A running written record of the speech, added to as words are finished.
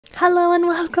Hello and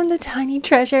welcome to Tiny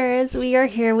Treasures. We are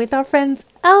here with our friends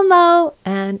Elmo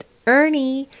and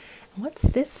Ernie. What's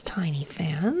this, tiny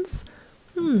fans?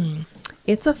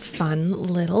 It's a fun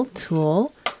little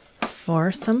tool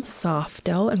for some soft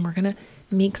dough, and we're going to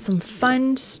make some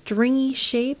fun stringy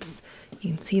shapes.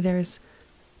 You can see there's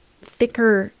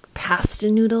thicker pasta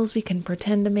noodles we can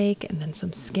pretend to make, and then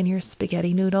some skinnier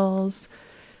spaghetti noodles.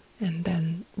 And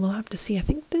then we'll have to see. I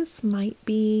think this might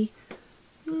be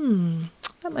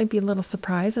that might be a little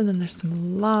surprise. And then there's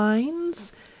some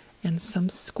lines and some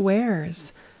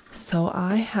squares. So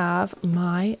I have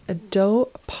my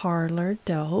dough parlor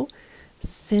dough,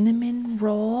 cinnamon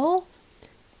roll,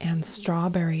 and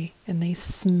strawberry. And they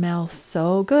smell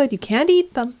so good. You can't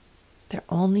eat them. They're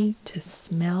only to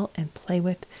smell and play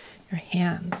with your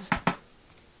hands.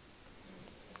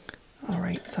 All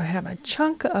right, so I have a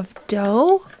chunk of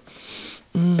dough.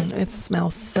 It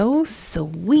smells so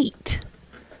sweet.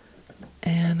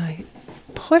 And I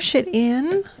push it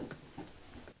in,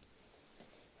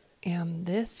 and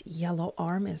this yellow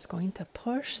arm is going to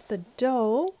push the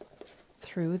dough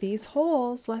through these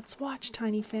holes. Let's watch,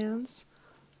 tiny fans.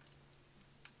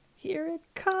 Here it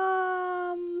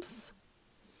comes.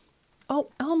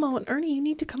 Oh, Elmo and Ernie, you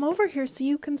need to come over here so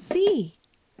you can see.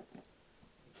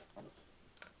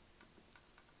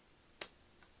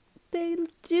 They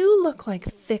do look like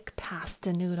thick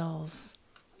pasta noodles.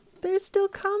 They're still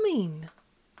coming.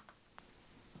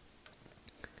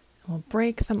 We'll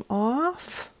break them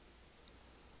off.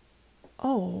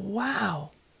 Oh, wow.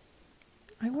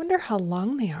 I wonder how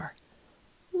long they are.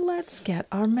 Let's get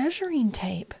our measuring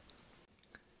tape.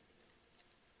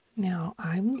 Now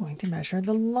I'm going to measure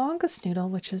the longest noodle,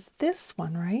 which is this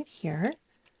one right here.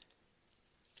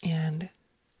 And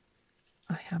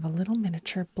I have a little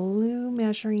miniature blue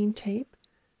measuring tape.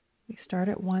 We start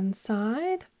at one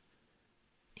side.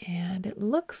 And it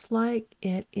looks like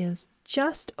it is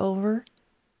just over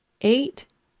 8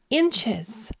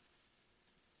 inches.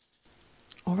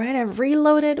 All right, I've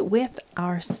reloaded with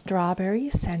our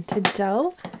strawberry scented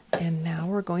dough. And now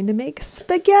we're going to make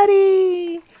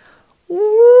spaghetti.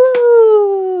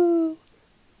 Woo!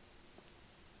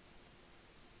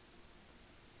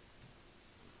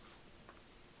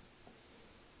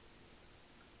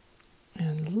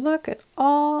 And look at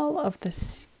all of the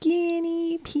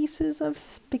skinny pieces of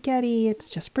spaghetti.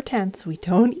 It's just pretend. We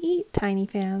don't eat, tiny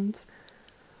fans.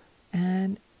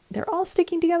 And they're all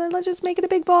sticking together. Let's just make it a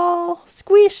big ball.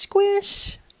 Squish,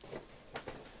 squish.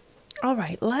 All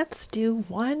right, let's do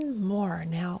one more.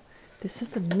 Now, this is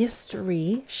the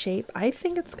mystery shape. I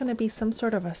think it's going to be some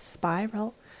sort of a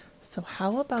spiral. So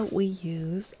how about we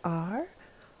use our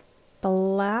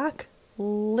black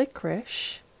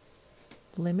licorice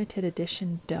limited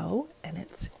edition dough, and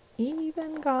it's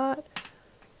even got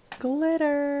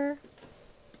glitter.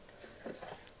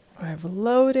 I've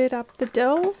loaded up the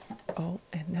dough. Oh,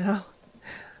 and now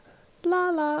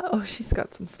Lala. Oh, she's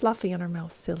got some fluffy in her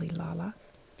mouth. Silly Lala.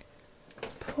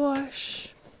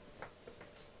 Push.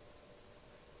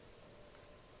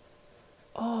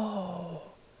 Oh,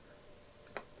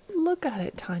 look at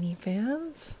it, tiny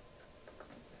fans.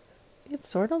 It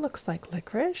sort of looks like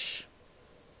licorice.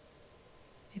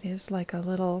 It is like a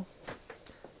little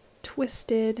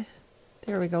twisted.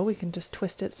 There we go. We can just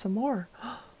twist it some more.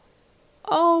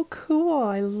 Oh, cool.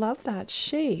 I love that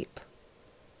shape.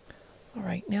 All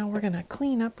right, now we're going to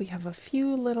clean up. We have a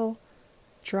few little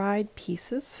dried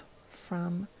pieces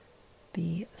from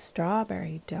the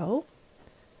strawberry dough.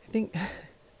 I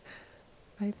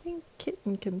think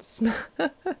Kitten can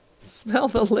smell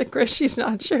the licorice. She's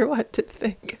not sure what to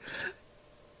think.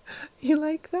 You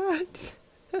like that?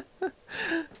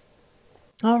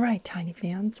 All right, tiny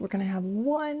fans, we're going to have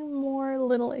one more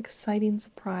little exciting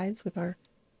surprise with our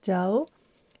dough.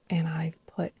 And I've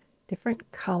put different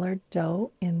colored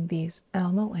dough in these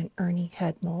Elmo and Ernie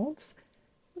head molds.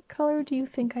 What color do you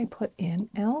think I put in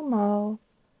Elmo?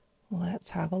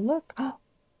 Let's have a look. Oh,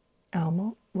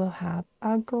 Elmo will have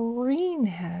a green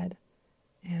head.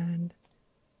 And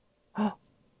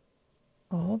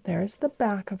oh, there's the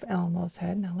back of Elmo's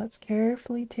head. Now let's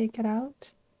carefully take it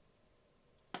out.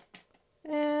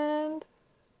 And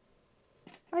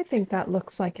I think that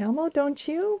looks like Elmo, don't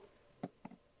you?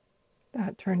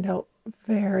 That turned out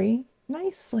very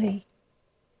nicely.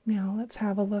 Now let's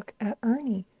have a look at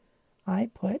Ernie. I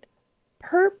put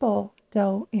purple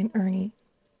dough in Ernie.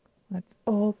 Let's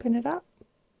open it up.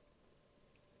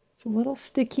 It's a little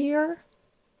stickier.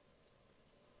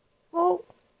 Oh,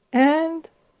 and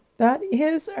that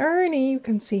is Ernie. You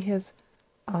can see his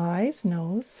eyes,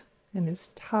 nose, and his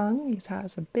tongue. He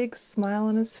has a big smile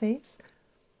on his face.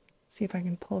 See if I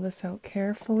can pull this out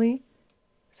carefully.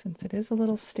 Since it is a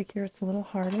little stickier, it's a little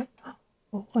harder.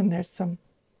 Oh, and there's some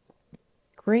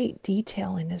great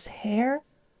detail in his hair.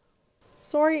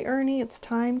 Sorry, Ernie, it's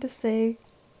time to say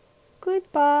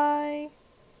goodbye.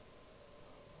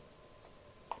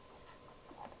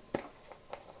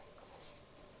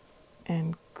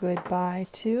 And goodbye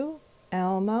to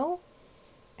Elmo.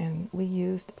 And we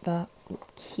used the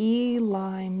key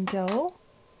lime dough.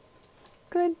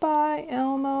 Goodbye,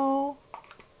 Elmo.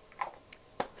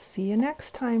 See you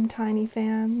next time, Tiny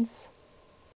fans.